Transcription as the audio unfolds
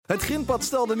Het grindpad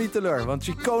stelde niet teleur, want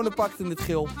Ciccone pakte het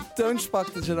geel, Teuns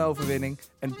pakte zijn overwinning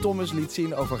en Thomas liet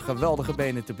zien over geweldige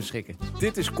benen te beschikken.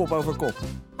 Dit is Kop over Kop.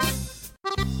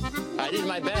 I did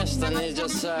my best and it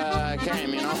just came,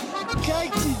 you know.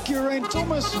 Kijk, die Geraint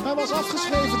Thomas. Hij was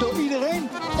afgeschreven door iedereen.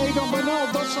 Egan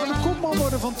Bernal, dat zou de kopman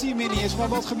worden van Team Ineos. Maar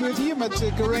wat gebeurt hier met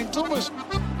Geraint Thomas?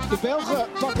 De Belgen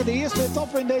pakken de eerste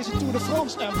etappe in deze Tour de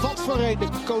France. En wat voor een, de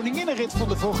koninginnenrit van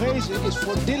de Vogezen is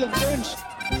voor Dylan Teuns.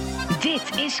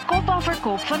 Dit is Kop over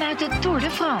Kop vanuit de Tour de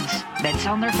France. Met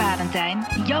Sander Valentijn,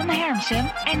 Jan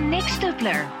Hermsen en Nick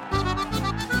Stuppler.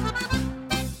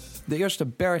 De eerste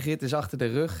bergrit is achter de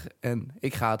rug en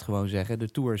ik ga het gewoon zeggen, de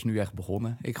Tour is nu echt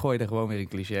begonnen. Ik gooi er gewoon weer een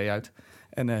cliché uit.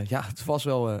 En het was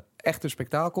wel echt een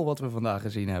spektakel wat we vandaag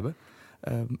gezien hebben.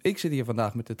 Ik zit hier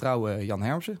vandaag met de trouwe Jan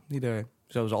Hermsen, die er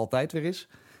zoals altijd weer is.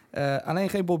 Alleen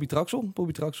geen Bobby Traxel.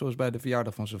 Bobby Traxel is bij de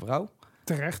verjaardag van zijn vrouw.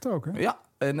 Terecht ook, hè? Ja,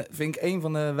 en vind ik een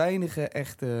van de weinige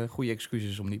echt goede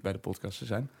excuses om niet bij de podcast te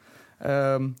zijn.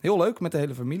 Heel leuk met de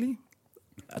hele familie.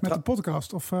 Met de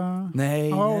podcast? Of,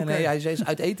 Nee, okay. nee, hij is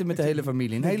uit eten met de hele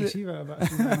familie.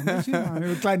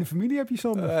 Een kleine familie heb je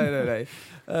zondag. Nee.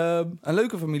 Een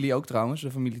leuke familie ook trouwens,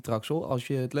 de familie Traxel. Als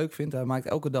je het leuk vindt, hij maakt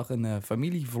elke dag een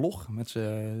familievlog met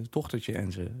zijn dochtertje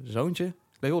en zijn zoontje.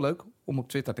 Heel leuk om op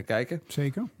Twitter te kijken.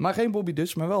 Zeker. Maar geen Bobby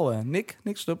dus, maar wel Nick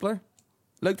Stuppler.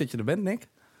 Leuk dat je er bent, Nick.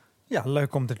 Ja,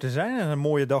 leuk om er te zijn en een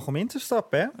mooie dag om in te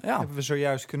stappen, hè? Ja. Hebben we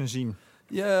zojuist kunnen zien.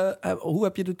 Hoe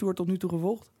heb je de Tour tot nu toe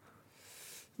gevolgd?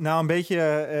 Nou, een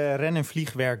beetje ren- en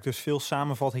vliegwerk. Dus veel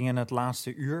samenvattingen in het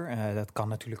laatste uur. Dat kan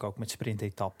natuurlijk ook met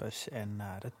sprintetappes. En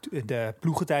de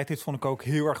ploegentijdrit vond ik ook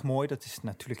heel erg mooi. Dat is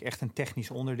natuurlijk echt een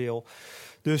technisch onderdeel.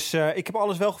 Dus ik heb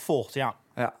alles wel gevolgd, ja.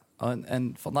 Ja,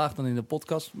 en vandaag dan in de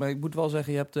podcast. Maar ik moet wel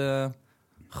zeggen, je hebt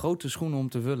grote schoenen om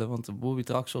te vullen. Want Bobby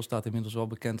Traxel staat inmiddels wel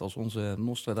bekend als onze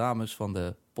Nostradamus van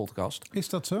de podcast. Is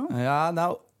dat zo? Ja,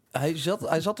 nou, hij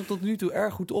zat er tot nu toe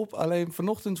erg goed op. Alleen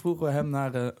vanochtend vroegen we hem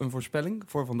naar een voorspelling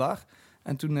voor vandaag.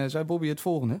 En toen zei Bobby het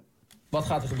volgende. Wat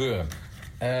gaat er gebeuren?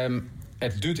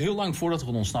 Het duurt heel lang voordat er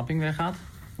een ontsnapping weggaat.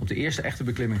 Op de eerste echte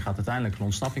beklimming gaat uiteindelijk een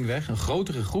ontsnapping weg. Een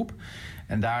grotere groep.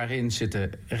 En daarin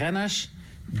zitten renners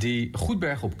die goed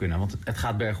bergop kunnen. Want het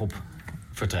gaat bergop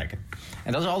vertrekken.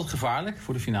 En dat is altijd gevaarlijk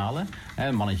voor de finale.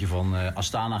 Een mannetje van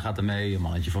Astana gaat er mee. Een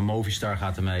mannetje van Movistar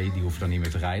gaat er mee. Die hoeven dan niet meer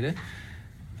te rijden.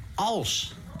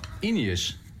 Als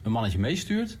Ineos een mannetje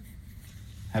meestuurt,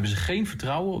 hebben ze geen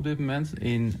vertrouwen op dit moment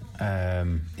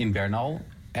in Bernal.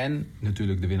 En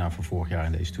natuurlijk de winnaar van vorig jaar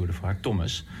in deze Tour de France,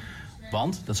 Thomas.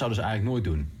 Want dat zouden ze eigenlijk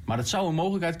nooit doen. Maar dat zou een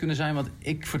mogelijkheid kunnen zijn, want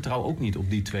ik vertrouw ook niet op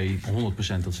die twee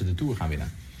 100% dat ze de Tour gaan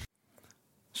winnen.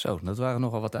 Zo, dat waren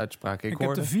nogal wat uitspraken. Ik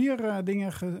heb er 4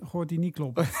 dingen gehoord die niet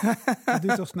kloppen. Dat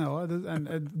duurt toch snel, hè?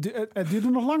 Het duurde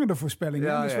nog langer, de voorspelling.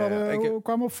 Ja, dus we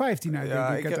kwamen op 15 uit,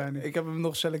 denk ik uiteindelijk. Ik heb hem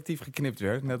nog selectief geknipt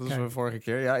weer, net als we vorige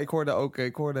keer. Ja, ik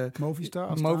hoorde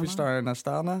Movistar en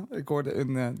Astana. Ik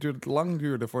hoorde het lang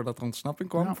duurde voordat er ontsnapping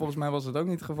kwam. Ja. Volgens mij was het ook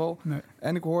niet het geval. Nee.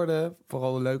 En ik hoorde,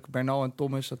 vooral leuk, Bernal en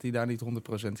Thomas, dat hij daar niet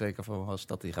 100% zeker van was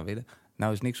dat hij gaat winnen.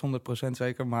 Nou is niks 100%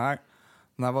 zeker, maar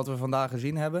na wat we vandaag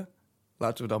gezien hebben,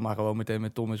 laten we dan maar gewoon meteen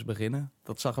met Thomas beginnen.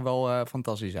 Dat zag er wel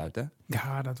fantastisch uit, hè?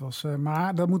 Ja, dat was...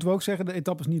 maar dat moeten we ook zeggen, de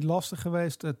etappe is niet lastig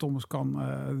geweest. Thomas kan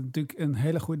natuurlijk een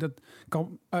hele goede... Dat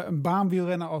kan een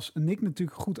baanwielrenner als Nick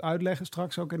natuurlijk goed uitleggen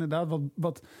straks ook inderdaad.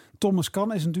 Wat Thomas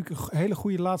kan, is natuurlijk een hele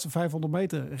goede laatste 500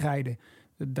 meter rijden.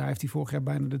 Daar heeft hij vorig jaar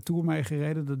bijna de Tour mee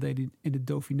gereden. Dat deed hij in de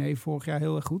Dauphiné vorig jaar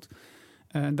heel erg goed.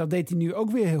 Dat deed hij nu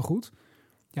ook weer heel goed.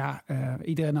 Ja,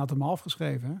 iedereen had hem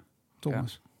afgeschreven, hè?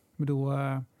 Thomas. Ja. Ik bedoel...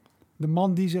 de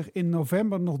man die zich in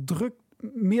november nog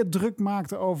meer druk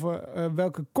maakte over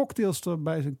welke cocktails er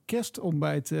bij zijn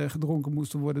kerstontbijt gedronken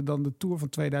moesten worden dan de Tour van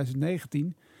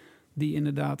 2019. Die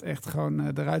inderdaad echt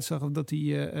gewoon eruit zag dat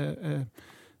hij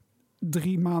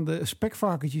 3 maanden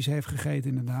spekvarkentjes heeft gegeten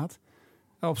inderdaad.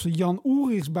 Op zijn Jan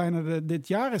Ulrichs bijna dit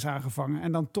jaar is aangevangen.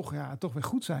 En dan toch weer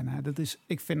goed zijn. Hè? Dat is,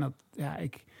 ik vind dat... Ja,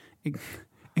 ik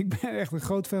ben echt een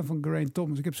groot fan van Geraint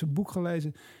Thomas. Ik heb zijn boek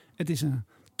gelezen. Het is een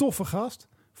toffe gast.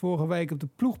 Vorige week op de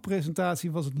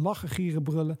ploegpresentatie was het lachen, gieren,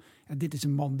 brullen. Ja, dit is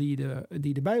een man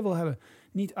die erbij wil hebben.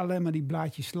 Niet alleen maar die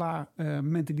blaadjes sla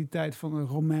mentaliteit van een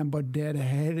Romain Bardet.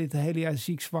 Het hele jaar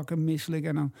ziek, zwak en misselijk.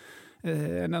 En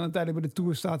dan uiteindelijk bij de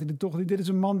Tour staat hij er toch niet. Dit is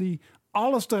een man die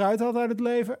alles eruit had uit het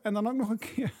leven. En dan ook nog een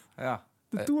keer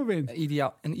de Tour wint.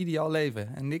 Een ideaal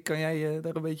leven. En Nick, kan jij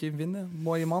daar een beetje in vinden?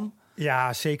 Mooie man?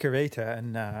 Ja, zeker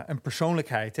weten. Een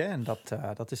persoonlijkheid. Hè? En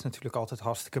dat is natuurlijk altijd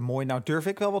hartstikke mooi. Nou durf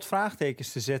ik wel wat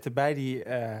vraagtekens te zetten bij die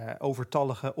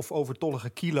overtollige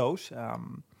kilo's.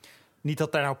 Niet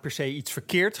dat daar nou per se iets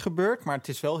verkeerd gebeurt, maar het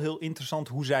is wel heel interessant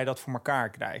hoe zij dat voor elkaar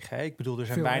krijgen. Hè? Ik bedoel, er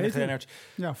zijn weinig renners.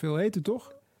 Ja, veel eten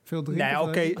toch? Veel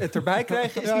drinken? Nee, het erbij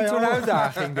krijgen is niet zo'n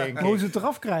uitdaging, denk ik. Hoe ze het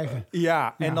eraf krijgen?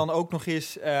 Ja, en dan ook nog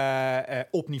eens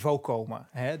op niveau komen.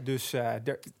 Hè? Dus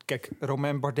kijk,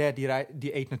 Romain Bardet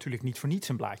die eet natuurlijk niet voor niets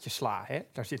een blaadje sla. Hè?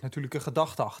 Daar zit natuurlijk een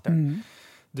gedachte achter. Mm.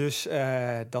 Dus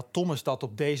dat Thomas dat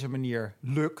op deze manier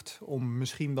lukt om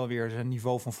misschien wel weer zijn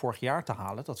niveau van vorig jaar te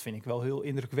halen, dat vind ik wel heel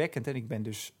indrukwekkend. En ik ben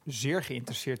dus zeer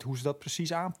geïnteresseerd hoe ze dat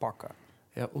precies aanpakken.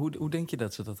 Ja, hoe denk je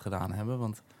dat ze dat gedaan hebben?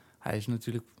 Want hij is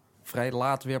natuurlijk vrij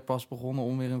laat weer pas begonnen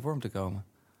om weer in vorm te komen.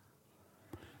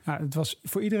 Ja, het was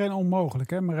voor iedereen onmogelijk.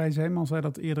 Hè? Marijn Zeeman zei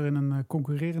dat eerder in een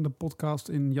concurrerende podcast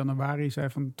in januari. Zei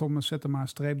van Thomas, zet er maar een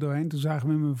streep doorheen. Toen zagen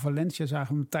we hem in Valencia,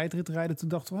 een tijdrit rijden. Toen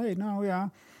dachten we, nou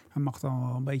ja, hij mag dan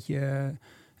wel een beetje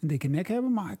een dikke nek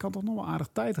hebben, maar hij kan toch nog wel aardig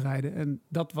tijd rijden. En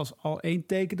dat was al 1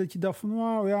 teken dat je dacht van,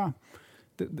 nou ja,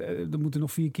 er moeten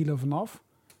nog 4 kilo vanaf.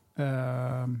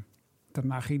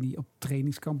 Daarna ging hij op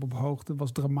trainingskamp op hoogte. Het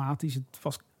was dramatisch. Het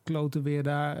was kloten weer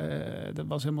daar. Dat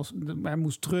was helemaal, hij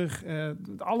moest terug.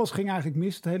 Alles ging eigenlijk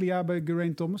mis het hele jaar bij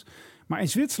Geraint Thomas. Maar in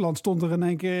Zwitserland stond er in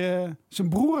één keer zijn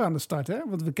broer aan de start. Hè?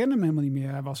 Want we kennen hem helemaal niet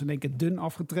meer. Hij was in één keer dun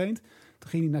afgetraind. Toen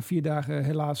ging hij na 4 dagen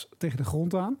helaas tegen de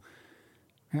grond aan.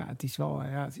 Ja, het is wel.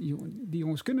 Ja, die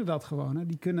jongens kunnen dat gewoon. Hè?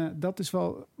 Die kunnen, dat is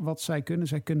wel wat zij kunnen.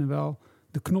 Zij kunnen wel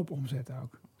de knop omzetten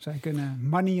ook. Zij kunnen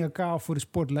maniacaal voor de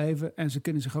sport leven. En ze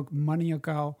kunnen zich ook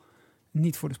maniacaal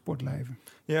niet voor de sport leven.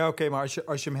 Ja, oké, maar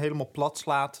als je hem helemaal plat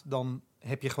slaat, dan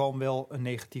heb je gewoon wel een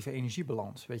negatieve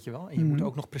energiebalans, weet je wel. En je moet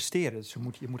ook nog presteren. Dus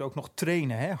je moet ook nog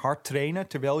trainen, hè? Hard trainen,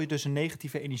 terwijl je dus een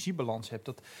negatieve energiebalans hebt.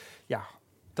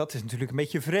 Dat is natuurlijk een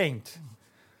beetje vreemd.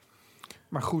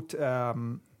 Maar goed,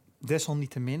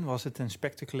 desalniettemin was het een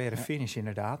spectaculaire finish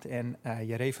inderdaad. En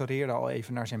je refereerde al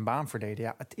even naar zijn baanverleden.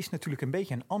 Ja, het is natuurlijk een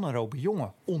beetje een anaerobe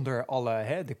jongen. Onder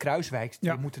alle, de Kruiswijks,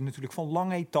 die moeten natuurlijk van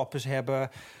lange etappes hebben.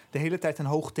 De hele tijd een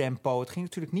hoog tempo. Het ging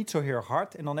natuurlijk niet zo heel erg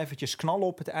hard. En dan eventjes knallen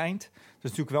op het eind. Dat is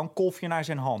natuurlijk wel een kolfje naar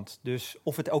zijn hand. Dus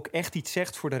of het ook echt iets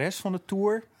zegt voor de rest van de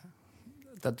Tour,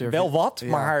 dat durf wel wat,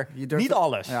 maar niet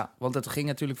alles. Ja, want het ging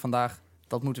natuurlijk vandaag,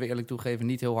 dat moeten we eerlijk toegeven,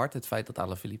 niet heel hard. Het feit dat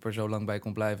Alaphilippe er zo lang bij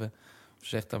kon blijven,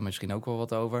 zegt daar misschien ook wel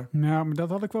wat over. Ja, maar dat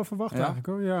had ik wel verwacht eigenlijk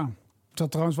hoor. Ja. Het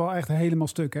zat trouwens wel echt helemaal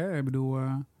stuk, hè. Ik bedoel,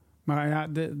 maar ja,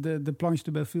 de planche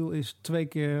de Belleville is 2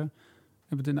 keer,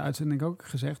 heb het in de uitzending ook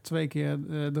gezegd, 2 keer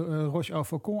de Roche au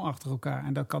Faucon achter elkaar.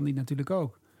 En dat kan die natuurlijk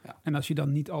ook. Ja. En als je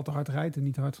dan niet al te hard rijdt en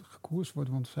niet hard gekoerst wordt,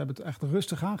 want ze hebben het echt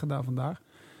rustig aangedaan vandaag.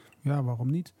 Ja,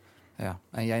 waarom niet? Ja,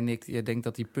 en jij Nick, je denkt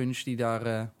dat die punch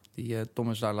die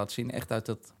Thomas daar laat zien echt uit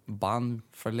het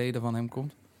baanverleden van hem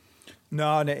komt?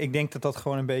 Nou, nee, ik denk dat dat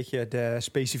gewoon een beetje de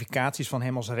specificaties van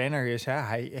hem als renner is. Hè.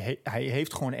 Hij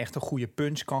heeft gewoon echt een goede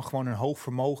punch, kan gewoon een hoog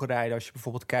vermogen rijden. Als je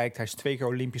bijvoorbeeld kijkt, hij is 2 keer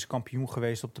Olympisch kampioen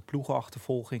geweest op de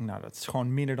ploegenachtervolging. Nou, dat is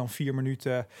gewoon minder dan 4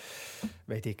 minuten,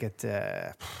 weet ik het,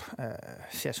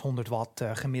 600 watt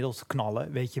gemiddeld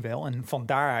knallen, weet je wel. En van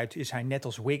daaruit is hij net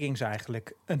als Wiggins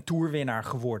eigenlijk een toerwinnaar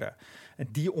geworden. En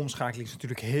die omschakeling is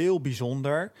natuurlijk heel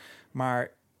bijzonder,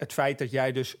 maar het feit dat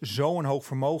jij dus zo'n hoog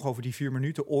vermogen over die 4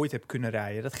 minuten ooit hebt kunnen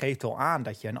rijden, dat geeft al aan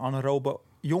dat je een anaerobe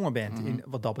jongen bent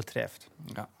wat dat betreft.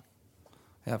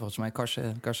 Ja, volgens mij,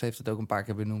 Kars heeft het ook een paar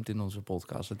keer benoemd in onze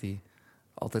podcast, dat hij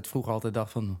vroeger altijd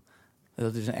dacht van,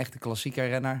 dat is een echte klassieke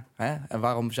renner. Hè? En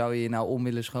waarom zou je nou om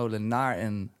willen scholen naar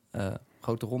een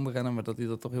grote ronde renner, maar dat hij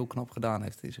dat toch heel knap gedaan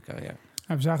heeft in zijn carrière.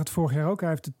 Ja, we zagen het vorig jaar ook. Hij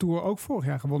heeft de Tour ook vorig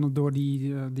jaar gewonnen door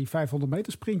die 500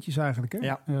 meter sprintjes eigenlijk. Hè?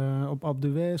 Ja. Op Alpe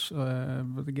d'Huez,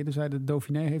 wat ik eerder zei, de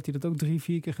Dauphiné heeft hij dat ook 3-4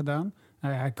 keer gedaan.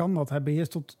 Nou ja, hij kan dat. Hij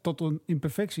beheerst tot een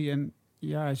imperfectie. En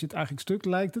ja, hij zit eigenlijk stuk,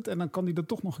 lijkt het. En dan kan hij dat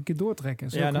toch nog een keer doortrekken.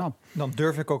 Zo knap. Dan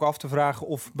durf ik ook af te vragen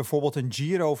of bijvoorbeeld een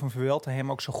Giro of een Vuelta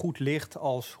hem ook zo goed ligt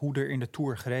als hoe er in de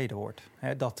Tour gereden wordt.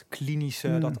 Hè, dat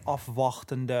klinische, dat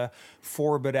afwachtende,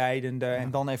 voorbereidende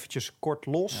en dan eventjes kort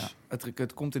los. Ja,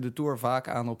 het komt in de Tour vaak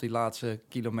aan op die laatste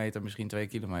kilometer, misschien 2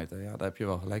 kilometer. Ja, daar heb je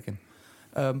wel gelijk in.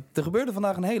 Er gebeurde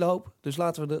vandaag een hele hoop, dus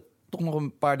laten we er toch nog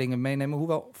een paar dingen meenemen.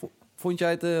 Hoewel, vond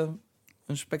jij het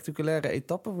een spectaculaire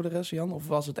etappe voor de rest, Jan? Of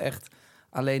was het echt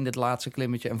alleen dit laatste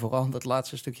klimmetje en vooral dat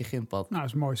laatste stukje gympad? Nou, dat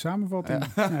is een mooie samenvatting.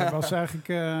 Ja. Ja, het was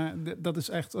eigenlijk, dat is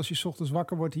echt, als je 's ochtends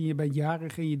wakker wordt en je bent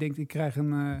jarig en je denkt, ik krijg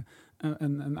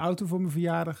een auto voor mijn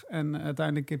verjaardag. En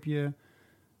uiteindelijk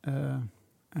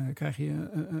krijg je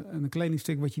een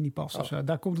kledingstuk wat je niet past. Of zo.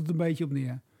 Daar komt het een beetje op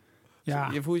neer.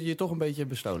 Ja. Je voelt je toch een beetje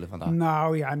bestolen vandaag?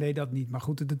 Nou ja, nee, dat niet. Maar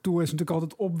goed, de Tour is natuurlijk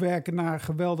altijd opwerken naar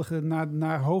geweldige,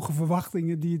 naar hoge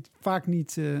verwachtingen die het vaak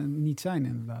niet zijn,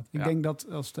 inderdaad. Ik denk dat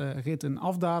als de rit een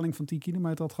afdaling van 10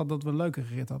 kilometer had gehad, dat we een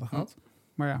leukere rit hadden gehad.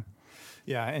 Maar ja.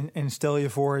 Ja, en stel je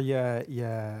voor,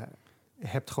 je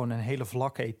hebt gewoon een hele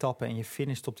vlakke etappe en je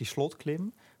finisht op die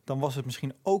slotklim, dan was het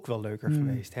misschien ook wel leuker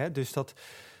geweest. Hè? Dus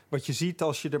wat je ziet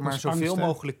als je er maar zoveel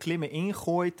mogelijk klimmen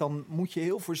ingooit, dan moet je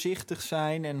heel voorzichtig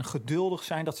zijn en geduldig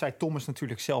zijn. Dat zei Thomas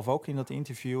natuurlijk zelf ook in dat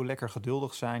interview. Lekker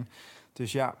geduldig zijn.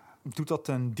 Dus ja, doet dat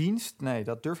een dienst? Nee,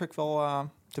 dat durf ik wel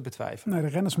te betwijfelen. Nee, de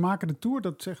renners maken de Tour,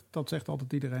 dat zegt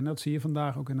altijd iedereen. Dat zie je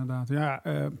vandaag ook inderdaad. Ja,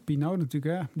 Pinot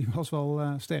natuurlijk, hè? Die was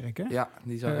wel sterk, hè? Ja,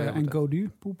 die zag en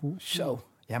Gaudu, poepoe. Zo.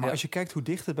 Ja, maar als je kijkt hoe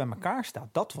dicht het bij elkaar staat,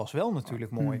 dat was wel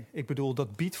natuurlijk mooi. Ik bedoel,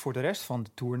 dat biedt voor de rest van de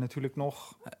Tour natuurlijk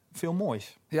nog veel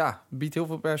moois. Ja, biedt heel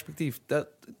veel perspectief.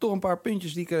 Toch een paar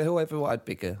puntjes die ik er heel even wil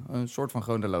uitpikken. Een soort van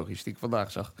chronologisch die ik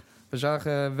vandaag zag. We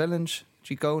zagen Wellens,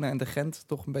 Ciccone en de Gent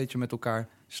toch een beetje met elkaar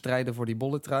strijden voor die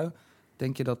bolletrui.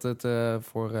 Denk je dat het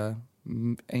voor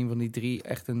een van die 3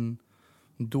 echt een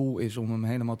doel is om hem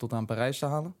helemaal tot aan Parijs te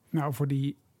halen? Nou, voor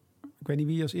die, ik weet niet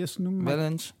wie je als eerste noemt.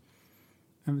 Wellens.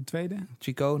 En de tweede?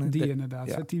 Ciccone. Die inderdaad.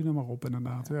 Ja. Zet die er maar op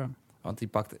inderdaad, ja. Want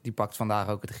die pakt vandaag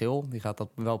ook het geel. Die gaat dat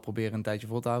wel proberen een tijdje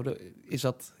vol te houden. Is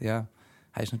dat, ja...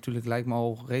 Hij is natuurlijk, lijkt me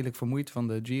al redelijk vermoeid van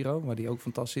de Giro, waar die ook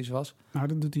fantastisch was. Nou,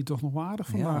 dat doet hij toch nog wel aardig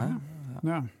vandaag, hè?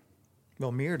 Ja.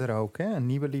 Wel meerdere ook, hè?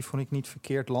 Nibali vond ik niet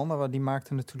verkeerd landen, die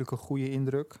maakte natuurlijk een goede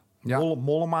indruk. Ja.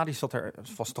 Mollema, die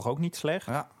was toch ook niet slecht?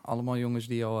 Ja, allemaal jongens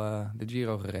die al de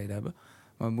Giro gereden hebben.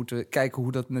 Maar we moeten kijken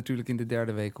hoe dat natuurlijk in de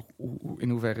derde week, in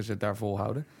hoeverre ze het daar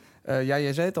volhouden.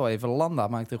 Jij zei het al even, Landa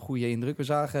maakte een goede indruk. We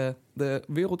zagen de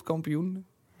wereldkampioen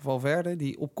Valverde,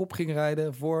 die op kop ging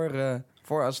rijden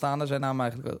voor Astana. Zijn naam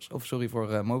eigenlijk,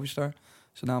 voor Movistar.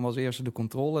 Zijn naam als eerste de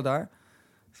controle daar.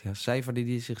 Ja, cijferde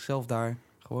die zichzelf daar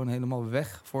gewoon helemaal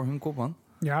weg voor hun kopman.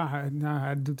 Ja,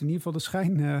 hij doet in ieder geval de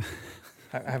schijn.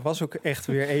 Hij was ook echt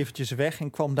weer eventjes weg en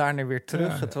kwam daarna weer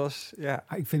terug. Ja. Het was, ja.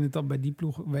 Ik vind het dan bij die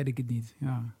ploeg, weet ik het niet.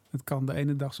 Ja, het kan de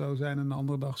ene dag zo zijn en de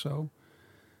andere dag zo.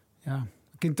 Ja,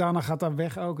 Quintana gaat daar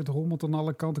weg ook. Het rommelt aan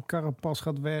alle kanten. Carapaz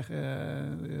gaat weg.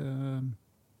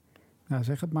 Ja,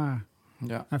 zeg het maar.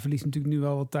 Ja. Hij verliest natuurlijk nu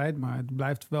wel wat tijd, maar het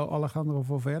blijft wel Alejandro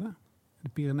Valverde. De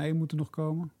Pyreneeën moeten nog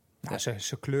komen. Ja,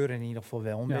 ze kleuren in ieder geval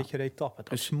wel een beetje de etappe.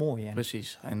 Dat is mooi. Hè?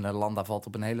 Precies. En Landa valt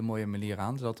op een hele mooie manier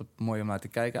aan. Het is altijd mooi om naar te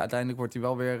kijken. Uiteindelijk wordt hij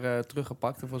wel weer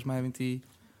teruggepakt. En volgens mij wint hij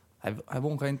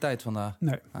won geen tijd vandaag.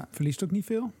 Nee, verliest ook niet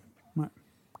veel. Maar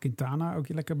Quintana, ook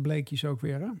lekker bleekjes ook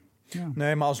weer, hè? Ja.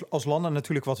 Nee, maar als Landa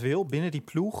natuurlijk wat wil binnen die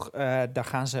ploeg, daar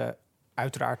gaan ze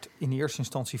uiteraard in eerste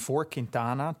instantie voor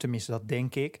Quintana. Tenminste, dat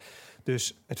denk ik.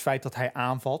 Dus het feit dat hij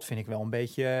aanvalt, vind ik wel een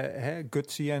beetje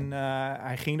gutsy. En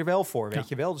hij ging er wel voor, weet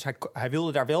je wel. Dus hij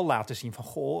wilde daar wel laten zien van,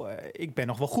 goh, ik ben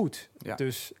nog wel goed. Ja.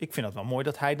 Dus ik vind het wel mooi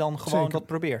dat hij dan gewoon dat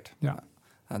probeert. Ja.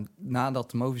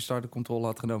 Nadat Movistar de controle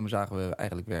had genomen, zagen we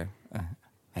eigenlijk weer een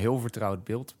heel vertrouwd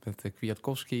beeld. Met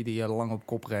Kwiatkowski, die lang op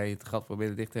kop reed, het gat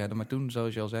probeerde dicht te redden. Maar toen,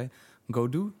 zoals je al zei,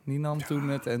 Gaudu, die nam toen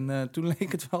het. En toen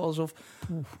leek het wel alsof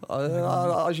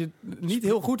als je niet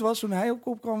heel goed was, toen hij op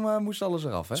kop kwam, moest alles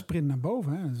eraf. Hè? Sprint naar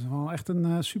boven, hè? Dat is wel echt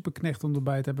een superknecht om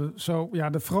erbij te hebben. Zo, ja,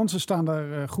 de Fransen staan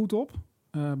daar goed op.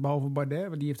 Behalve Bardet,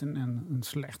 want die heeft een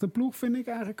slechte ploeg, vind ik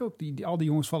eigenlijk ook. Al die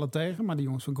jongens vallen tegen, maar die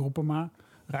jongens van Groupama.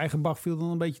 Reichenbach viel dan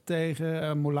een beetje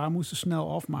tegen. Mola moest er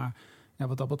snel af, maar ja,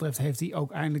 wat dat betreft heeft hij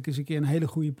ook eindelijk eens een keer een hele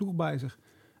goede ploeg bij zich.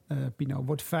 Pinot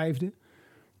wordt 5e.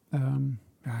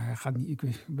 Ja, hij gaat niet, ik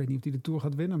weet niet of hij de Tour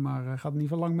gaat winnen, maar hij gaat in ieder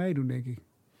geval lang meedoen, denk ik.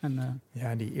 En,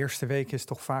 ja, die eerste week is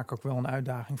toch vaak ook wel een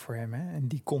uitdaging voor hem. Hè? En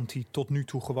die komt hij tot nu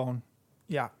toe gewoon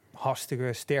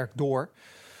hartstikke sterk door.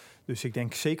 Dus ik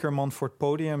denk zeker een man voor het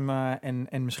podium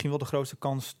en misschien wel de grootste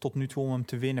kans tot nu toe om hem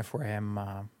te winnen voor hem.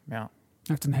 Ja. Hij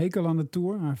heeft een hekel aan de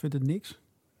Tour, hij vindt het niks.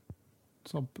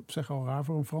 Dat is op zich al raar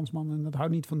voor een Fransman en dat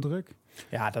houdt niet van druk.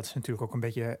 Ja, dat is natuurlijk ook een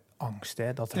beetje angst.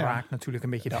 Hè? Dat raakt natuurlijk een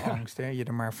beetje de angst. Hè? Je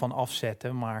er maar van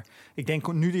afzetten. Maar ik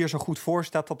denk nu die er zo goed voor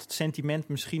staat, dat het sentiment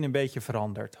misschien een beetje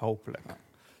verandert. Hopelijk.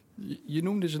 Je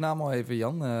noemde zijn naam al even,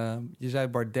 Jan. Je zei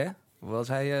Bardet. Was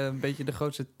hij een beetje de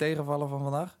grootste tegenvaller van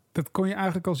vandaag? Dat kon je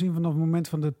eigenlijk al zien vanaf het moment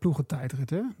van de ploegentijdrit.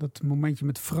 Hè? Dat momentje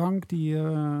met Frank, die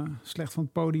slecht van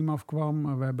het podium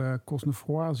afkwam. We hebben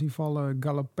Cosnefroid zien vallen.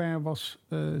 Galopin was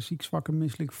ziek, zwak en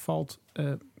misselijk. Valt,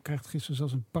 krijgt gisteren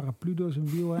zelfs een paraplu door zijn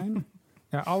wiel heen.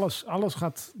 Ja, alles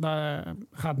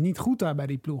gaat niet goed daar bij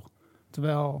die ploeg.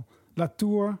 Terwijl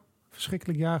Latour,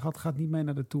 verschrikkelijk jaar gehad, gaat niet mee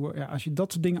naar de Tour. Ja, als je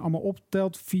dat soort dingen allemaal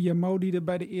optelt, via Mo die er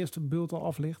bij de eerste bult al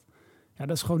af ligt. Ja,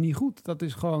 dat is gewoon niet goed.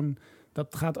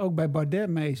 Dat gaat ook bij Bardet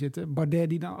meezitten. Bardet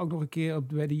die dan ook nog een keer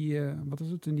bij die,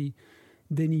 in die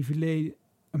Dénivelé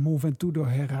Mont Ventoux door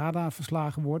Herrada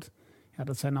verslagen wordt. Ja,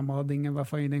 dat zijn allemaal dingen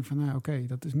waarvan je denkt van, oké,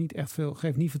 dat is niet echt veel,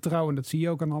 geeft niet vertrouwen. Dat zie je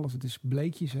ook aan alles. Het is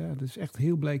bleekjes, hè. Het is echt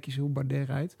heel bleekjes hoe Bardet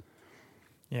rijdt.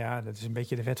 Ja, dat is een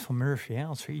beetje de wet van Murphy, hè.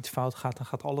 Als er iets fout gaat, dan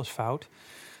gaat alles fout.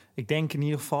 Ik denk in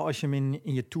ieder geval, als je hem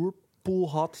in je tourpool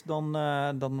had,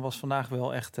 dan was vandaag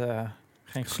wel echt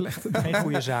Geen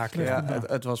goede zaak. Ja,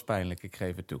 het was pijnlijk, ik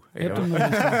geef het toe.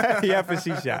 Ja,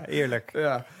 precies, ja, eerlijk.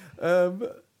 Ja.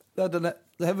 Dan hebben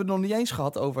we het nog niet eens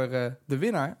gehad over de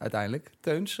winnaar uiteindelijk,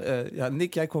 Teuns.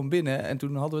 Nick, jij kwam binnen en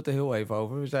toen hadden we het er heel even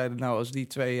over. We zeiden, nou,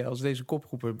 als deze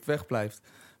kopgroeper wegblijft,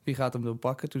 wie gaat hem dan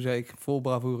pakken? Toen zei ik, vol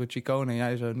bravoure Ciccone. En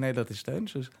jij zei, nee, dat is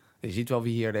Teuns. Dus je ziet wel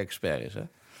wie hier de expert is, hè?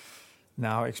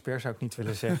 Nou, expert zou ik niet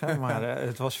willen zeggen, maar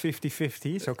het was 50-50,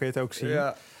 zo kun je het ook zien.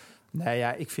 Ja. Nou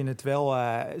ja, ik vind het wel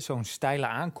zo'n steile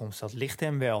aankomst, dat ligt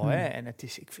hem wel. Hè? En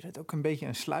ik vind het ook een beetje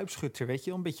een sluipschutter, weet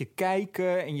je. Een beetje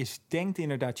kijken en je denkt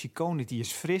inderdaad, Ciccone, die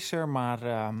is frisser.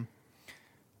 Maar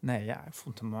ik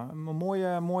vond hem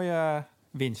een mooie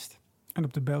winst. En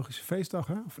op de Belgische feestdag,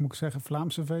 hè? Of moet ik zeggen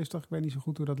Vlaamse feestdag? Ik weet niet zo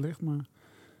goed hoe dat ligt, maar...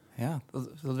 Ja,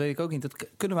 dat weet ik ook niet. Dat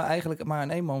kunnen we eigenlijk maar aan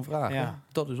één man vragen. Ja.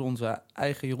 Dat is onze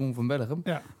eigen Jeroen van Bellegem.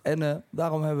 Ja. En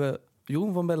daarom hebben we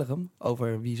Jeroen van Bellegem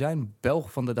over wie zijn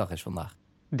Belg van de dag is vandaag.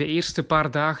 De eerste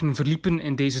paar dagen verliepen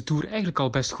in deze Tour eigenlijk al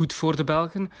best goed voor de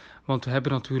Belgen. Want we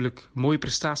hebben natuurlijk mooie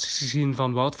prestaties gezien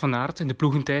van Wout van Aert in de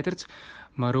ploegentijdrit.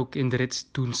 Maar ook in de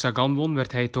rit toen Sagan won,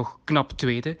 werd hij toch knap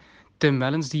tweede. Tim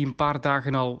Wellens, die een paar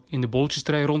dagen al in de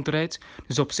bolletjestrui rondrijdt.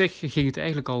 Dus op zich ging het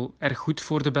eigenlijk al erg goed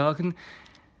voor de Belgen.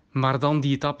 Maar dan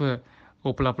die etappe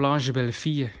op La Planche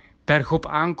Bellefille, bergop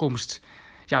aankomst.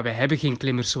 Ja, wij hebben geen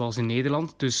klimmers zoals in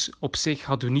Nederland. Dus op zich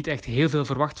hadden we niet echt heel veel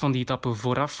verwacht van die etappe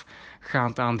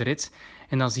voorafgaand aan de rit.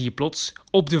 En dan zie je plots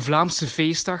op de Vlaamse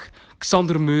feestdag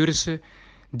Xander Meurissen,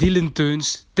 Dylan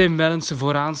Teuns, Tim Wellens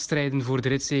vooraan strijden voor de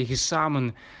ritzege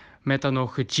samen met dan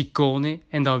nog Ciccone.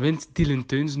 En dan wint Dylan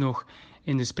Teuns nog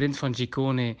in de sprint van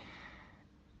Ciccone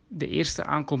de eerste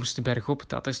aankomst bergop.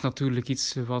 Dat is natuurlijk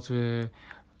iets wat we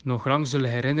nog lang zullen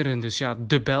herinneren. Dus ja,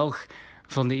 de Belg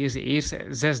van de eerste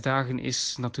 6 dagen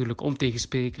is natuurlijk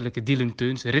ontegensprekelijke Dylan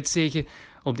Teuns. Ritzege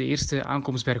op de eerste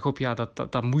aankomst bergop, ja,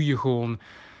 dat moet je gewoon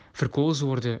verkozen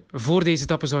worden. Voor deze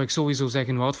etappe zou ik sowieso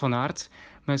zeggen Wout van Aert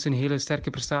met zijn hele sterke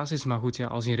prestaties. Maar goed, ja,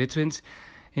 als je een rit wint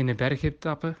in een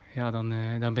bergetappe, ja,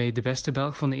 dan ben je de beste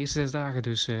Belg van de eerste 6 dagen.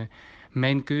 Dus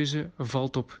mijn keuze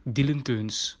valt op Dylan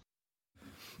Teuns.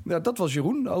 Ja, dat was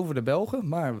Jeroen over de Belgen.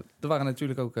 Maar er waren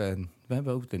natuurlijk ook... we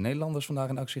hebben ook de Nederlanders vandaag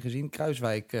in actie gezien.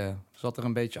 Kruijswijk zat er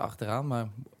een beetje achteraan. Maar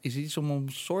is er iets om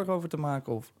zorgen over te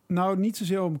maken? Of? Nou, niet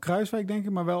zozeer om Kruijswijk, denk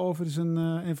ik. Maar wel over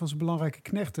een van zijn belangrijke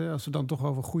knechten. Als we dan toch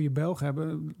over goede Belgen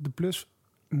hebben. De Plus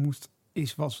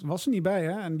was er niet bij.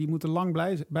 Hè? En die moeten lang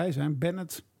bij zijn.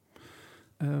 Bennett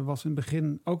was in het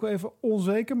begin ook wel even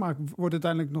onzeker. Maar wordt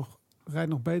uiteindelijk rijdt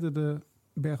nog beter de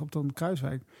berg op dan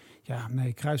Kruijswijk. Ja,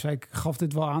 nee, Kruijswijk gaf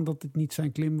dit wel aan dat het niet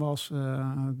zijn klim was.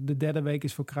 De derde week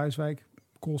is voor Kruijswijk.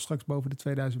 Kool straks boven de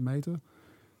 2000 meter.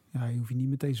 Ja, je hoeft je niet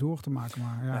meteen zorgen te maken.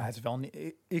 Maar ja. Ja, het is wel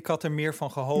ik had er meer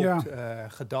van gehoopt,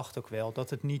 gedacht ook wel. Dat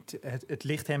het niet, het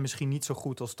ligt hem misschien niet zo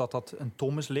goed als dat een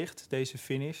Thomas ligt, deze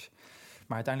finish.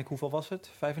 Maar uiteindelijk, hoeveel was het?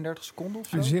 35 seconden of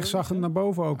zo? En zich zag hem naar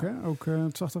boven ook, hè?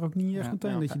 Het zag er ook niet echt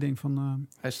meteen dat je denkt van...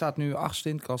 Hij staat nu 8e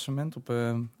in het klassement op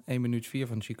 1 minuut 4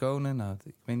 van Ciccone. Nou,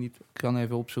 ik weet niet, ik kan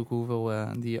even opzoeken hoeveel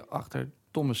die achter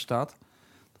Thomas staat.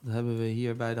 Dat hebben we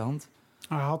hier bij de hand.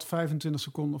 Hij had 25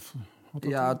 seconden of...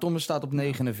 Ja, Thomas staat op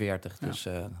 49. Ja. Dus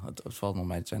het valt nog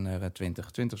mee. Het zijn er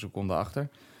 20 seconden achter.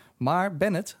 Maar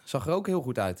Bennett zag er ook heel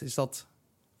goed uit. Is dat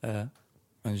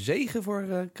een zege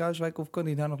voor Kruijswijk of kan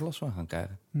hij daar nog last van gaan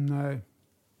krijgen? Nee,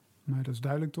 dat is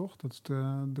duidelijk toch? Dat is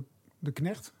de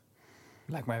knecht.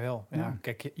 Lijkt mij wel. Ja.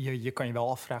 Kijk, je kan je wel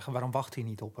afvragen waarom wacht hij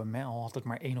niet op hem. Hè? Al had het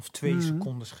maar 1 of 2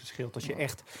 seconden gescheeld. Als je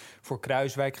echt voor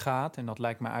Kruijswijk gaat, en dat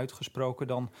lijkt me uitgesproken,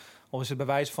 dan al is het bij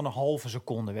wijze van een halve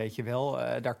seconde, weet je wel.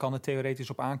 Daar kan het theoretisch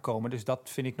op aankomen. Dus dat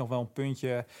vind ik nog wel een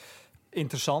puntje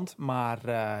interessant. Maar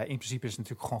in principe is het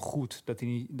natuurlijk gewoon goed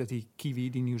dat die Kiwi,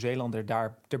 die Nieuw-Zeelander,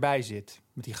 daar erbij zit.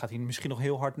 Want die gaat hij misschien nog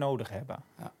heel hard nodig hebben.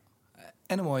 Ja.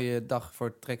 En een mooie dag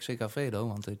voor Trek Segafredo,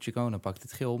 want Ciccone pakt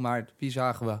het geel. Maar wie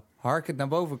zagen we harkend naar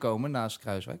boven komen naast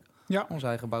Kruijswijk? Ja. Onze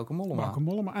eigen Bauke Mollema.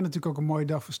 En natuurlijk ook een mooie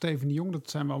dag voor Steven de Jong. Dat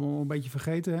zijn we allemaal een beetje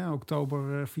vergeten. Hè?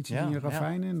 Oktober fietste hij in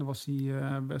Ravijnen. En dan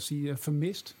was hij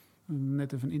vermist.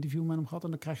 Net even een interview met hem gehad. En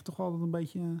dan krijg je toch altijd een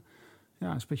beetje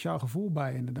een speciaal gevoel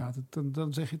bij, inderdaad.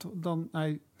 Dan zeg je toch...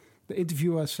 De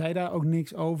interviewer zei daar ook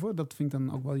niks over. Dat vind ik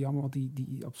dan ook wel jammer. Want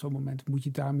die op zo'n moment moet je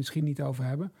het daar misschien niet over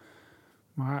hebben.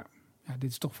 Maar... Ja,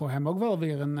 dit is toch voor hem ook wel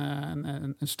weer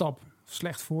een stap.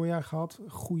 Slecht voorjaar gehad.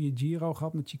 Goede Giro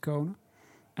gehad met Ciccone.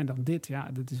 En dan dit,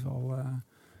 dit is wel...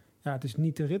 het is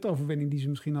niet de ritoverwinning die ze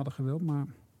misschien hadden gewild. Maar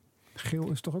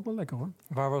geel is toch ook wel lekker, hoor.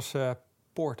 Waar was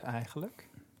Poort eigenlijk?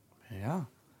 Ja,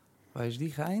 waar is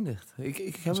die geëindigd?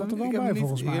 Hij zat er wel bij,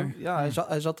 volgens mij.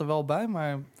 Hij zat er wel bij,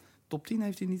 maar top 10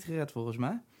 heeft hij niet gered, volgens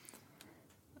mij.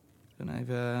 Ik ben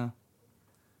even...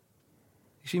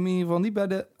 Ik zie hem in ieder geval niet bij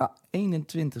de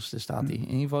 21ste staat hij. In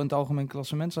ieder geval in het algemeen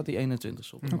klassement staat hij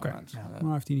 21ste op. Oké,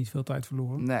 maar heeft hij niet veel tijd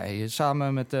verloren? Nee,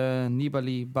 samen met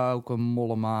Nibali, Bauke,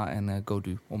 Mollema en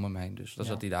Gaudu om hem heen. Dus daar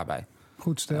zat hij daarbij.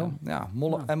 Goed stel.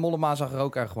 En Mollema zag er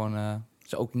ook echt gewoon...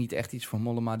 is ook niet echt iets voor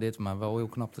Mollema dit, maar wel heel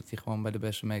knap dat hij gewoon bij de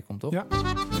beste meekomt, toch? Ja.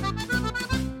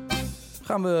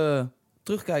 Gaan we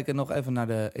terugkijken nog even naar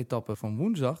de etappe van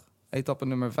woensdag. Etappe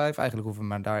nummer 5. Eigenlijk hoeven we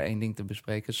maar daar één ding te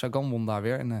bespreken. Sagan won daar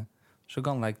weer. En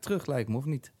Sagan lijkt me, of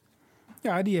niet?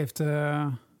 Ja, die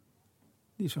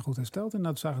is zo goed hersteld. En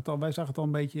wij zagen het al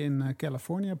een beetje in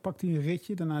Californië. Pakt hij een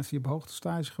ritje. Daarna is hij op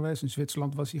hoogtestage geweest. In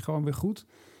Zwitserland was hij gewoon weer goed.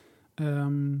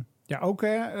 Ook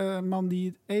een man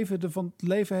die even van het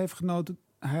leven heeft genoten.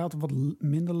 Hij had wat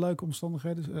minder leuke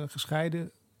omstandigheden.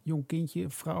 Gescheiden, jong kindje,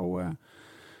 vrouw.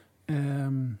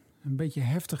 Een beetje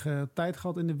heftige tijd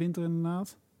gehad in de winter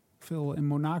inderdaad. Veel in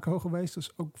Monaco geweest. Dat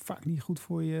is ook vaak niet goed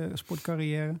voor je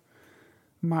sportcarrière.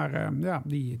 Maar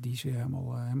die is weer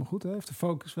helemaal goed. Hè? Heeft de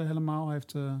focus weer helemaal.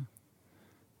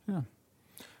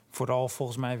 Vooral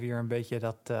volgens mij weer een beetje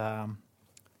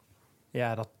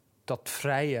dat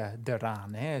vrije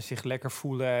eraan. Hè? Zich lekker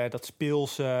voelen, dat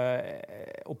speelse.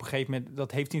 Op een gegeven moment,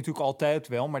 dat heeft hij natuurlijk altijd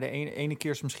wel. Maar de ene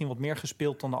keer is misschien wat meer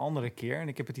gespeeld dan de andere keer. En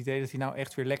ik heb het idee dat hij nou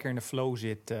echt weer lekker in de flow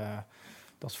zit.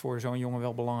 Dat is voor zo'n jongen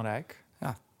wel belangrijk.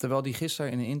 Ja, terwijl hij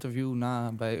gisteren in een interview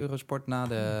bij Eurosport...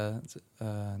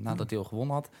 nadat hij al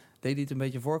gewonnen had... deed hij het een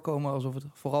beetje voorkomen alsof het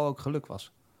vooral ook geluk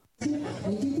was.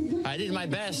 I did my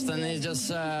best and it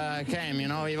just came, you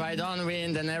know. If I don't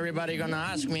win, then everybody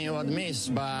gonna ask me what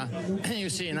missed. But you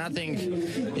see, nothing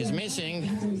is missing.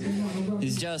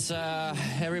 It's just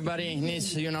everybody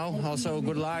needs, you know, also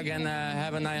good luck and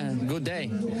have a good day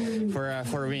for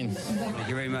a win. Thank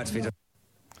you very much, Peter.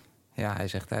 Ja, hij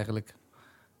zegt eigenlijk...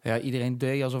 Ja, iedereen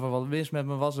deed alsof er wat mis met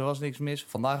me was. Er was niks mis.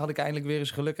 Vandaag had ik eindelijk weer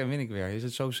eens geluk en win ik weer. Is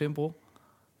het zo simpel?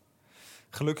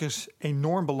 Geluk is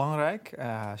enorm belangrijk.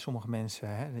 Sommige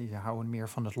mensen die houden meer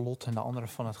van het lot en de anderen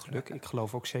van het geluk. Ik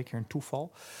geloof ook zeker in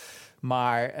toeval.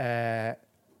 Maar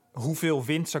hoeveel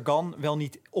wint Sagan wel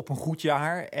niet op een goed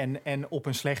jaar en op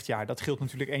een slecht jaar? Dat scheelt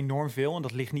natuurlijk enorm veel en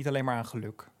dat ligt niet alleen maar aan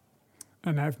geluk.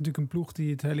 En hij heeft natuurlijk een ploeg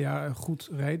die het hele jaar goed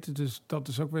reed. Dus dat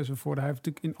is ook weer zijn voordeel. Hij heeft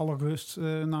natuurlijk in alle rust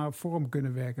naar vorm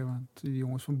kunnen werken. Want die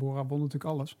jongens van Bora wonnen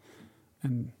natuurlijk alles.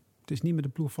 En het is niet met de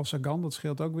ploeg van Sagan. Dat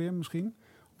scheelt ook weer misschien.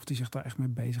 Of die zich daar echt mee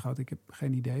bezighoudt. Ik heb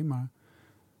geen idee, maar...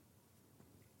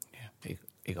 Ja,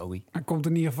 ik ook niet. Hij komt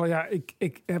in ieder geval...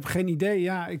 ik heb geen idee.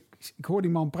 Ja, ik hoor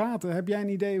die man praten. Heb jij een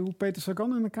idee hoe Peter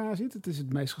Sagan in elkaar zit? Het is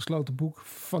het meest gesloten boek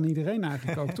van iedereen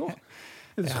eigenlijk ook, toch?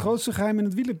 Het is het grootste geheim in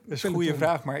het wielen. Dat is een goede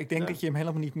vraag, maar ik denk dat je hem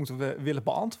helemaal niet moet willen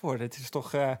beantwoorden. Het is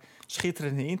toch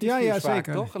schitterende interviews ja, vaak,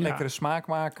 zeker. toch? Een lekkere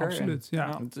smaakmaker. Absoluut,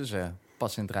 ja. Het is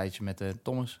pas in het rijtje met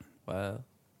Thomas.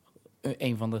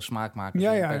 Een van de smaakmakers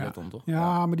peloton, toch?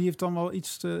 Ja, maar die heeft dan wel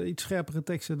iets scherpere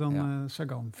teksten dan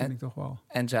Sagan, vind ik toch wel.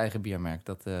 En zijn eigen biermerk,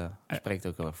 dat spreekt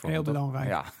ook heel erg voor. Heel belangrijk.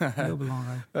 Ja. Heel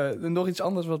belangrijk. Nog iets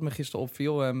anders wat me gisteren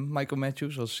opviel. Michael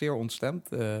Matthews was zeer ontstemd.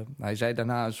 Hij zei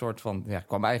daarna een soort van... Ja,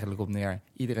 kwam eigenlijk op neer.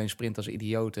 Iedereen sprint als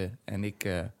idioten. En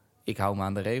ik hou me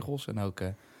aan de regels. En ook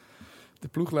de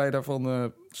ploegleider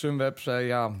van Sunweb zei...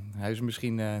 Ja, hij is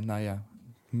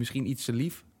misschien iets te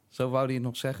lief. Zo wou hij het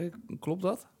nog zeggen. Klopt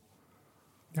dat?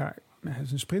 Ja, hij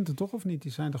is een sprinter toch of niet?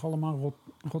 Die zijn toch allemaal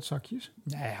rotzakjes?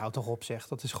 Nee, houd toch op zeg.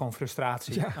 Dat is gewoon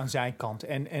frustratie aan zijn kant.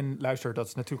 En luister, dat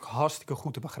is natuurlijk hartstikke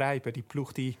goed te begrijpen. Die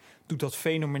ploeg die doet dat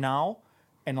fenomenaal.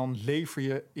 En dan lever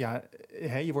je... Ja,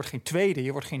 je wordt geen tweede,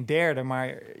 je wordt geen derde...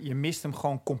 maar je mist hem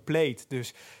gewoon compleet.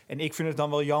 Dus, en ik vind het dan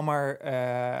wel jammer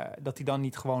dat hij dan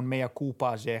niet gewoon mea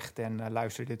culpa zegt. En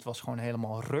luister, dit was gewoon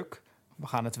helemaal ruk.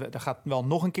 Er gaat wel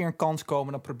nog een keer een kans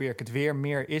komen. Dan probeer ik het weer.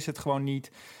 Meer is het gewoon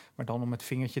niet. Maar dan om het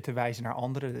vingertje te wijzen naar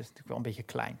anderen, dat is natuurlijk wel een beetje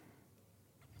klein.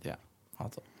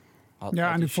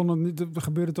 Ja, en ik vond er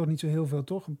gebeurde toch niet zo heel veel,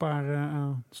 toch? Een paar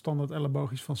standaard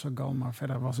elleboogjes van Sagan, maar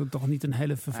verder was het toch niet een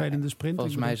hele vervelende sprint.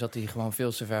 Volgens mij zat hij gewoon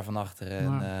veel te ver van achteren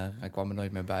en hij kwam er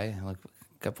nooit meer bij.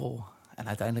 En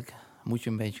uiteindelijk moet je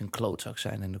een beetje een klootzak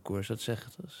zijn in de koers. Dat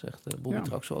zegt Bobby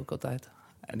Traxel ook altijd.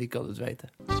 En die kan het weten.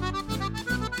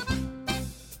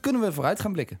 Kunnen we vooruit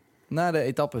gaan blikken naar de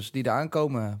etappes die eraan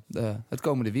komen het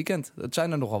komende weekend? Het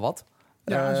zijn er nogal wat.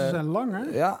 Ja, ze zijn lang,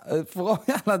 hè? Ja, vooral,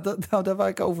 daar waar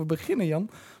ik over beginnen, Jan.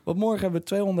 Want morgen hebben we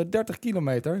 230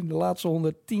 kilometer. De laatste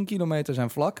 110 kilometer zijn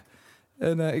vlak.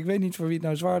 En ik weet niet voor wie het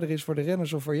nou zwaarder is, voor de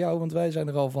renners of voor jou. Want wij zijn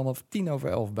er al vanaf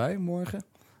 11:10 bij morgen.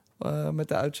 Met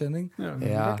de uitzending.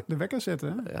 Ja, de wekker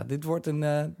zetten, hè? Ja,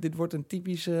 dit wordt een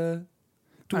typisch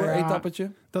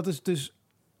tour-etappetje. Dat is dus...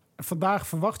 Vandaag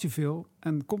verwacht je veel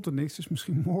en komt er niks, dus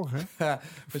misschien morgen. Ja,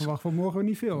 verwacht van morgen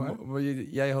niet veel, hè?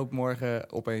 Jij hoopt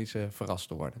morgen opeens verrast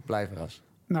te worden. Blijf verrast.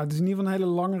 Nou, het is in ieder geval een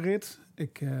hele lange rit.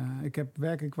 Ik heb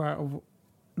werkelijk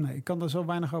ik kan daar zo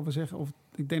weinig over zeggen.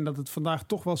 Ik denk dat het vandaag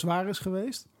toch wel zwaar is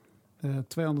geweest.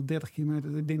 230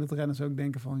 kilometer. Ik denk dat de renners ook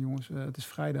denken van... jongens, het is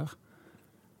vrijdag.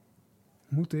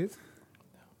 Moet dit?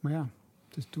 Maar ja,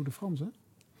 het is Tour de France, hè?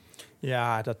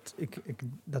 Ja,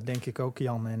 dat denk ik ook,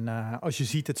 Jan. En als je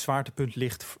ziet, het zwaartepunt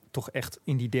ligt toch echt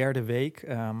in die derde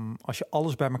week. Als je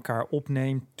alles bij elkaar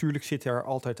opneemt... tuurlijk zitten er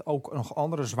altijd ook nog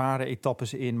andere zware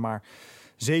etappes in... maar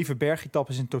 7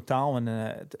 bergetappes in totaal. En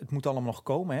het moet allemaal nog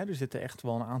komen. Hè? Er zitten echt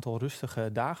wel een aantal rustige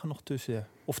dagen nog tussen.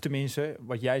 Of tenminste,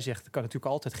 wat jij zegt, het kan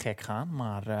natuurlijk altijd gek gaan.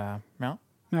 Maar ja... Ja,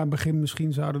 in het begin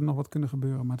misschien zou er nog wat kunnen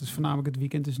gebeuren. Maar het is voornamelijk het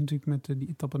weekend is natuurlijk met die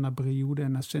etappe naar Brioude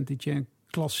en naar Saint-Étienne.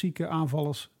 Klassieke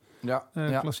aanvallers.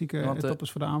 Klassieke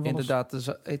etappes voor de aanvallers. Inderdaad,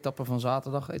 de etappe van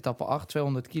zaterdag, etappe 8,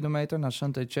 200 kilometer naar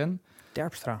Saint-Étienne.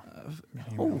 Terpstra.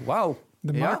 Wauw.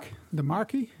 De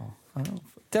Marquis.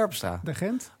 Terpstra. De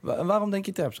Gent. Waarom denk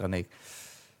je Terpstra, Nick?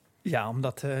 Ja,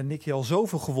 omdat Nicky al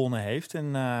zoveel gewonnen heeft.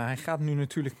 En hij gaat nu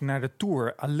natuurlijk naar de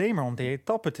Tour alleen maar om de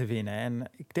etappe te winnen. En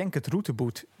ik denk het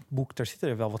routeboek, daar zitten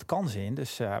er wel wat kansen in.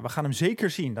 Dus we gaan hem zeker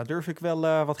zien. Daar durf ik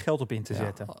wel wat geld op in te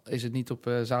zetten. Is het niet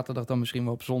op zaterdag, dan misschien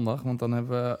wel op zondag. Want dan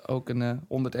hebben we ook een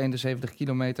 171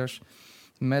 kilometers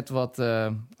met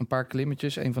een paar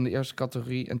klimmetjes. 1 van de eerste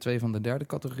categorie en 2 van de derde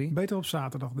categorie. Beter op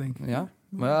zaterdag, denk ik. Ja.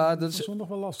 Maar dat is zondag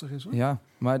wel lastig is, hoor. Ja,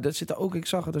 maar er zitten ook, ik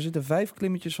zag het, er zitten 5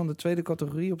 klimmetjes van de tweede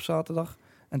categorie op zaterdag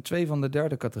en 2 van de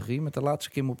derde categorie, met de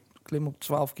laatste klim op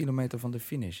 12 kilometer van de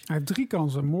finish. Hij heeft 3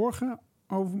 kansen. Morgen,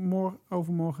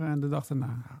 overmorgen en de dag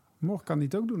daarna. Morgen kan hij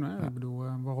het ook doen, hè? Ja. Ik bedoel,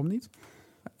 waarom niet?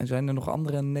 En zijn er nog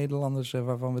andere Nederlanders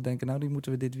waarvan we denken, nou, die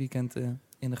moeten we dit weekend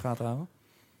in de gaten houden?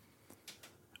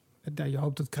 Ja, je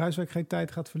hoopt dat Kruiswijk geen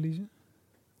tijd gaat verliezen.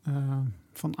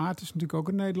 Van Aert is natuurlijk ook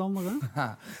een Nederlander,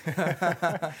 hè?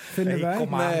 Vinden wij?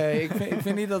 Nee, ik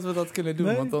vind niet dat we dat kunnen doen.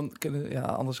 Nee? Want dan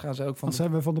anders gaan ze ook van... Dan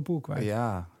zijn we Van der Poel kwijt.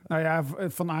 Ja. Nou ja,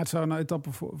 Van Aert zou een etappe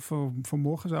voor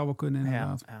morgen zou wel kunnen,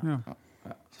 inderdaad. Ja.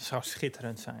 Dat zou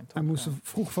schitterend zijn, toch? Hij moest er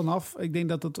vroeg vanaf. Ik denk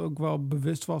dat het ook wel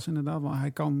bewust was, inderdaad. Want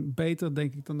hij kan beter,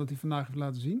 denk ik, dan dat hij vandaag heeft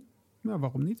laten zien. Nou,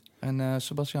 waarom niet? En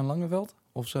Sebastian Langeveld?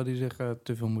 Of zou hij zich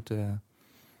te veel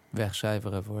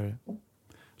wegcijferen voor...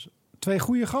 2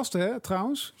 goede gasten, hè,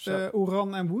 trouwens.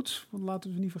 Oeran en Woods. Want laten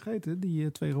we ze niet vergeten.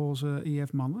 Die 2 roze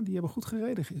IF-mannen. Die hebben goed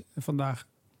gereden vandaag.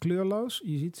 Kleurloos.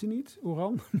 Je ziet ze niet.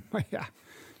 Oeran. Maar ja,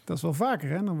 dat is wel vaker,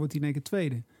 hè. Dan wordt hij in één keer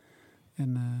tweede.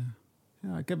 En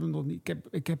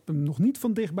ik heb hem nog niet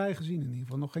van dichtbij gezien in ieder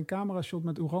geval. Nog geen camera-shot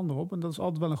met Oeran erop. En dat is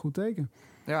altijd wel een goed teken.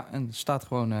 Ja, en staat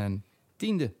gewoon een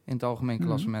 10e in het algemeen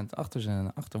klassement.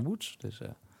 Achter Woods. Dus,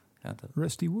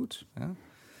 Rusty Woods. Ja.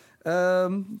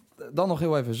 Dan nog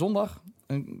heel even zondag.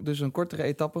 Dus een kortere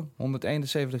etappe,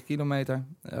 171 kilometer.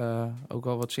 Ook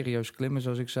wel wat serieus klimmen,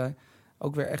 zoals ik zei.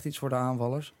 Ook weer echt iets voor de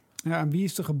aanvallers. Ja, en wie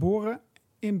is er geboren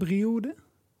in Brioude?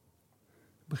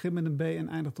 Begint met een B en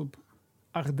eindigt op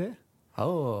Ardais.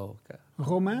 Oh, okay.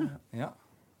 Romain? Ja.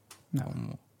 Nou,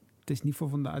 het is niet voor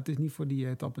vandaag. Het is niet voor die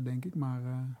etappe, denk ik. Maar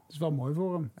het is wel mooi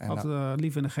voor hem. Had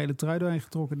liever een gele trui doorheen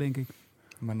getrokken, denk ik.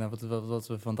 Maar wat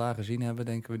we vandaag gezien hebben,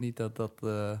 denken we niet dat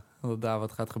daar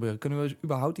wat gaat gebeuren. Kunnen we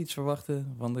überhaupt iets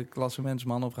verwachten van de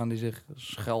klassementsmannen? Of gaan die zich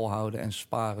schuil houden en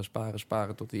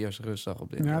sparen tot de eerste rustdag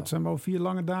op dit? Ja, het zijn wel 4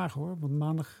 lange dagen, hoor. Want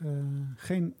maandag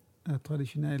geen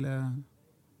traditionele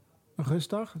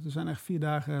rustdag. Er zijn echt 4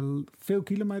 dagen veel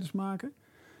kilometers maken.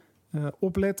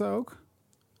 Opletten ook.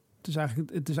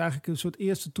 Het is eigenlijk een soort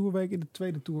eerste toerweek in de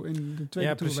tweede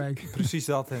toerweek. Precies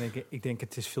dat. En ik denk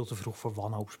het is veel te vroeg voor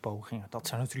wanhoopspogingen. Dat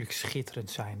zou natuurlijk schitterend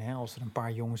zijn. Hè? Als er een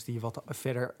paar jongens die wat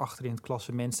verder achter in het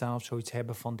klassement staan of zoiets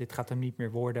hebben van dit gaat hem niet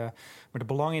meer worden. Maar de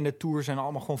belangen in de Tour zijn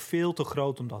allemaal gewoon veel te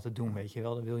groot om dat te doen, weet je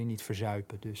wel. Dat wil je niet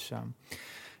verzuipen. Dus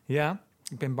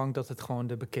ik ben bang dat het gewoon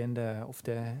de bekende of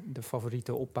de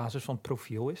favoriete op basis van het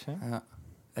profiel is. Hè? Ja.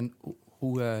 En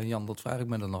hoe, Jan, dat vraag ik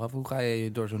me dan nog af. Hoe ga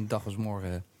je door zo'n dag als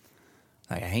morgen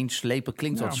heen slepen?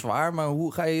 Klinkt wat zwaar, maar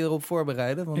hoe ga je je erop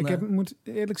voorbereiden? Want, moet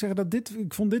eerlijk zeggen dat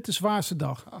ik vond dit de zwaarste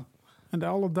dag. Oh. En de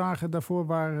alle dagen daarvoor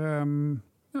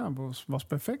was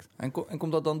perfect. En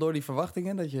komt dat dan door die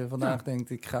verwachtingen? Dat je vandaag denkt,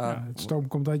 ik ga... Ja, het stoom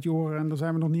komt uit je oren en dan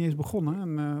zijn we nog niet eens begonnen.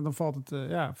 En dan valt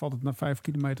het na 5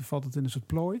 kilometer in een soort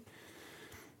plooi.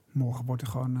 Morgen wordt er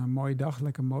gewoon een mooie dag.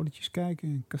 Lekker molentjes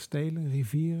kijken, kastelen,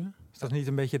 rivieren. Is dat niet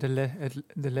een beetje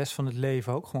de les van het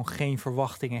leven ook? Gewoon geen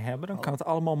verwachtingen hebben. Dan kan het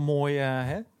allemaal mooi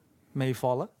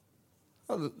meevallen.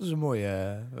 Oh, dat is een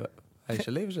mooie...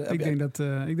 IJsje Levens.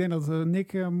 Ik denk dat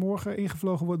Nick morgen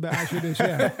ingevlogen wordt bij IJsje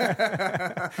Dessert.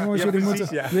 Jongens,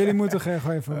 jullie moeten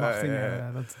geen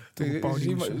verwachtingen.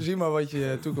 Zie maar wat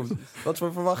je toekomt. Wat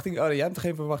voor verwachtingen? Oh, jij hebt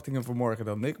geen verwachtingen voor morgen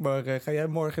dan, Nick. Maar ga jij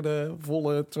morgen de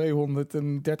volle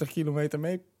 230 kilometer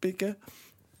meepikken?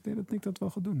 Ik denk dat Nick dat wel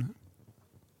gaat doen, hè?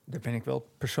 Daar ben ik wel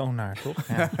persoon naar, toch?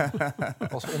 Ja.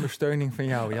 Als ondersteuning van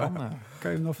jou, Jan. Kan je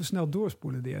hem nog even snel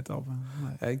doorspoelen, die etappe?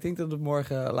 Nee. Ja, ik denk dat het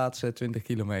morgen de laatste 20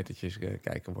 kilometertjes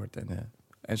kijken wordt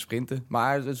en sprinten.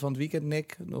 Maar van het weekend,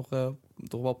 Nick, nog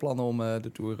toch wel plannen om de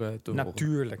Tour te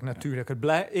volgen? Natuurlijk.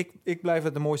 Ik blijf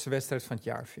het de mooiste wedstrijd van het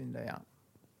jaar vinden, ja.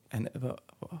 En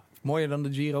mooier dan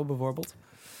de Giro bijvoorbeeld?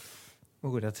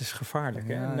 Oeh, dat is gevaarlijk,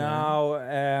 hè? Ja,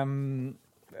 nou,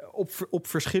 op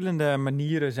verschillende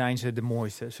manieren zijn ze de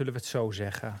mooiste, zullen we het zo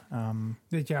zeggen.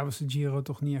 Dit jaar was de Giro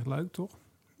toch niet echt leuk, toch?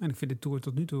 En ik vind de Tour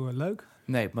tot nu toe leuk.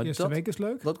 Nee, maar de eerste week is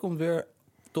leuk. Dat komt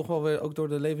toch wel weer ook door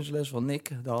de levensles van Nick.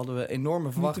 Daar hadden we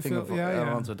enorme verwachtingen van.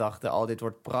 Want we dachten, dit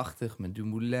wordt prachtig met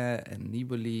Dumoulin en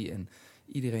Nibali en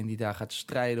iedereen die daar gaat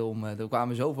strijden om. Er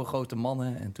kwamen zoveel grote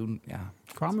mannen en toen,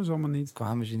 kwamen ze allemaal niet.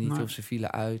 Nee. Of ze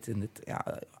vielen uit en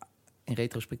in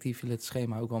retrospectief viel het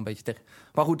schema ook wel een beetje tegen.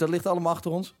 Maar goed, dat ligt allemaal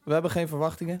achter ons. We hebben geen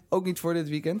verwachtingen. Ook niet voor dit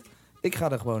weekend. Ik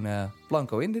ga er gewoon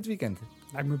blanco in dit weekend.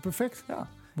 Lijkt me perfect. Ja.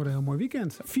 Wordt een heel mooi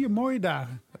weekend. 4 mooie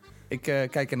dagen. Ik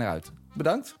kijk er naar uit.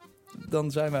 Bedankt.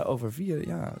 Dan zijn we over 4-5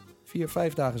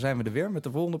 dagen zijn we er weer met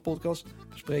de volgende podcast.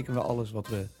 Bespreken we alles wat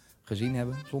we gezien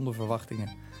hebben, zonder verwachtingen.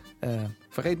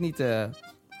 Vergeet niet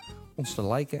ons te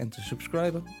liken en te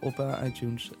subscriben op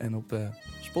iTunes en op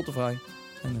Spotify.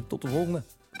 En tot de volgende.